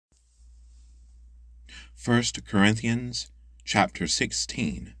1 Corinthians chapter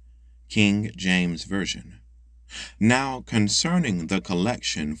 16, King James Version. Now concerning the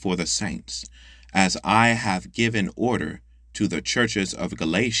collection for the saints, as I have given order to the churches of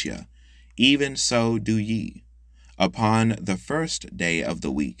Galatia, even so do ye. Upon the first day of the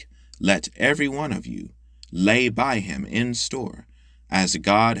week, let every one of you lay by him in store, as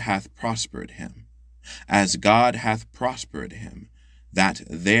God hath prospered him. As God hath prospered him, that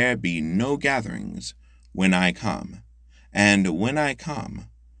there be no gatherings when I come. And when I come,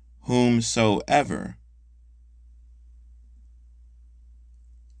 whomsoever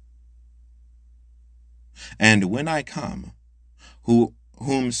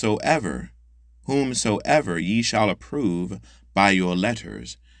whomsoever ye shall approve by your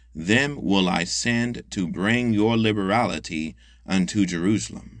letters, them will I send to bring your liberality unto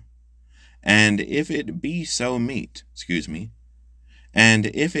Jerusalem. And if it be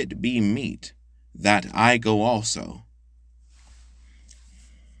meet, that I go also,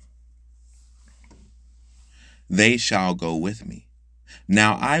 they shall go with me.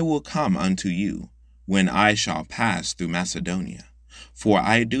 Now I will come unto you when I shall pass through Macedonia, for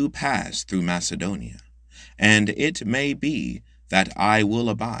I do pass through Macedonia. And it may be that I will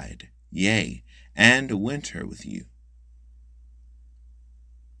abide, yea, and winter with you.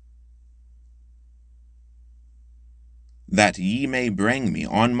 That ye may bring me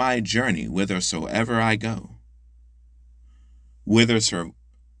on my journey whithersoever I go. Whithersoever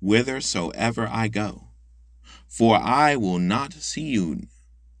I go. For I will not see you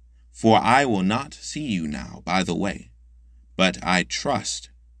now by the way, but I trust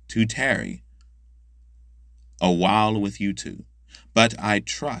to tarry a while with you too. But I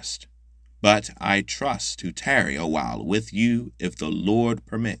trust to tarry a while with you if the Lord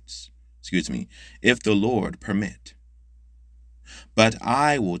permits. If the Lord permit. But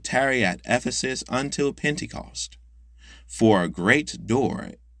I will tarry at Ephesus until Pentecost, for a great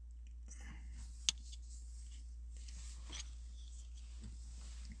door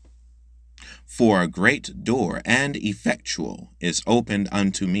and effectual is opened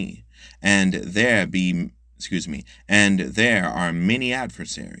unto me, and there are many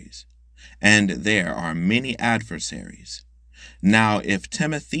adversaries. Now if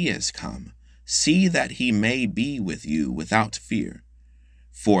Timotheus come, see that he may be with you without fear,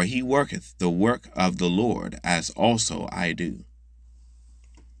 for he worketh the work of the Lord, as also I do.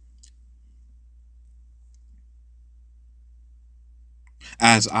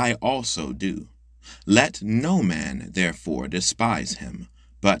 As I also do. Let no man therefore despise him,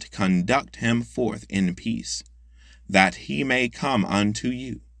 but conduct him forth in peace, that he may come unto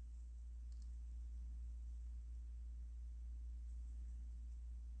you.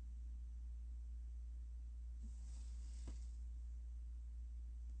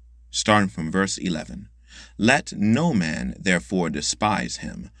 Starting from verse 11. Let no man therefore despise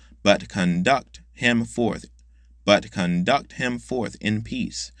him, but conduct him forth in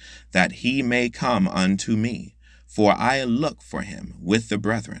peace, that he may come unto me, for I look for him with the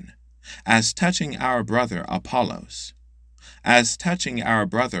brethren. As touching our brother Apollos,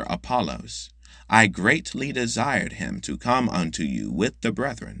 I greatly desired him to come unto you with the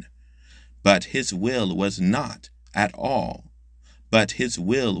brethren, but his will was not at all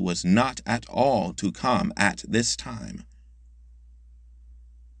to come at this time.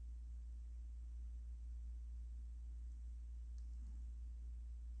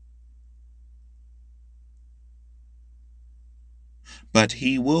 But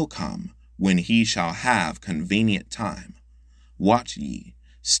he will come when he shall have convenient time. Watch ye,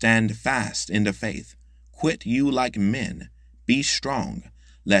 stand fast in the faith, quit you like men, be strong,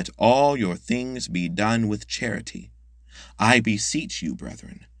 let all your things be done with charity. I beseech you,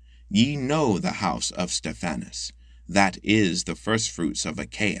 brethren, ye know the house of Stephanas, that is the firstfruits of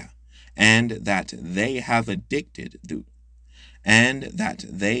Achaia, and that they have addicted themselves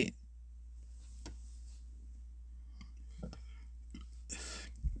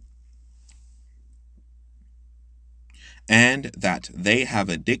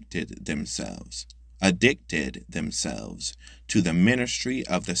to the ministry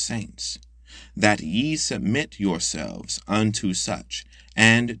of the saints, that ye submit yourselves unto such,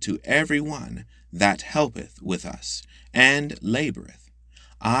 and to every one that helpeth with us, and laboreth.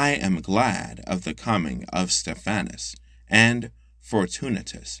 I am glad of the coming of Stephanas, and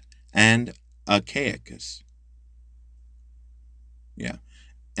Fortunatus, and Achaicus,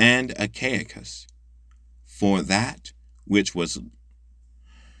 for that which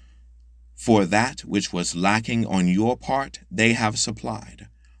was lacking on your part they have supplied,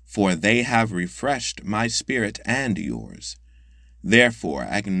 for they have refreshed my spirit and yours. Therefore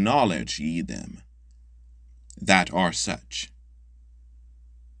acknowledge ye them. that are such.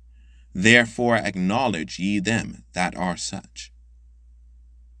 Therefore acknowledge ye them that are such.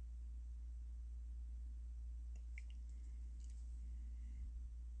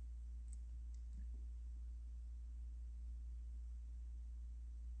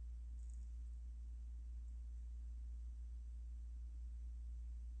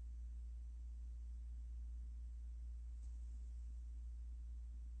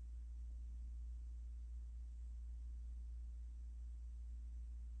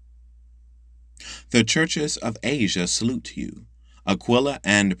 The churches of Asia salute you. Aquila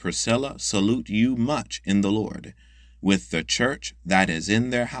and Priscilla salute you much in the Lord, with the church that is in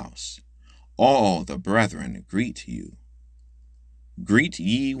their house. All the brethren greet you. Greet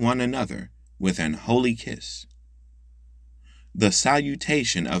ye one another with an holy kiss. The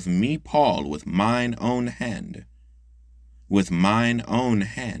salutation of me, Paul, with mine own hand. With mine own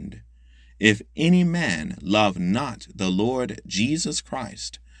hand. If any man love not the Lord Jesus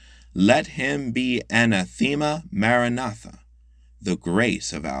Christ, let him be anathema maranatha. The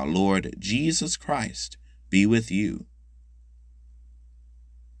grace of our Lord Jesus Christ be with you.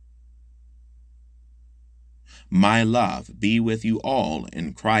 My love be with you all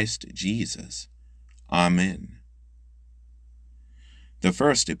in Christ Jesus. Amen. The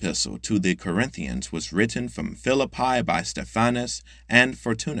first epistle to the Corinthians was written from Philippi by Stephanas and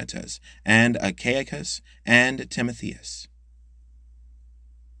Fortunatus and Achaicus and Timotheus.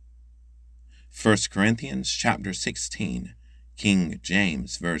 1 Corinthians chapter 16, King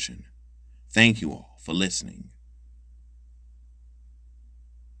James Version. Thank you all for listening.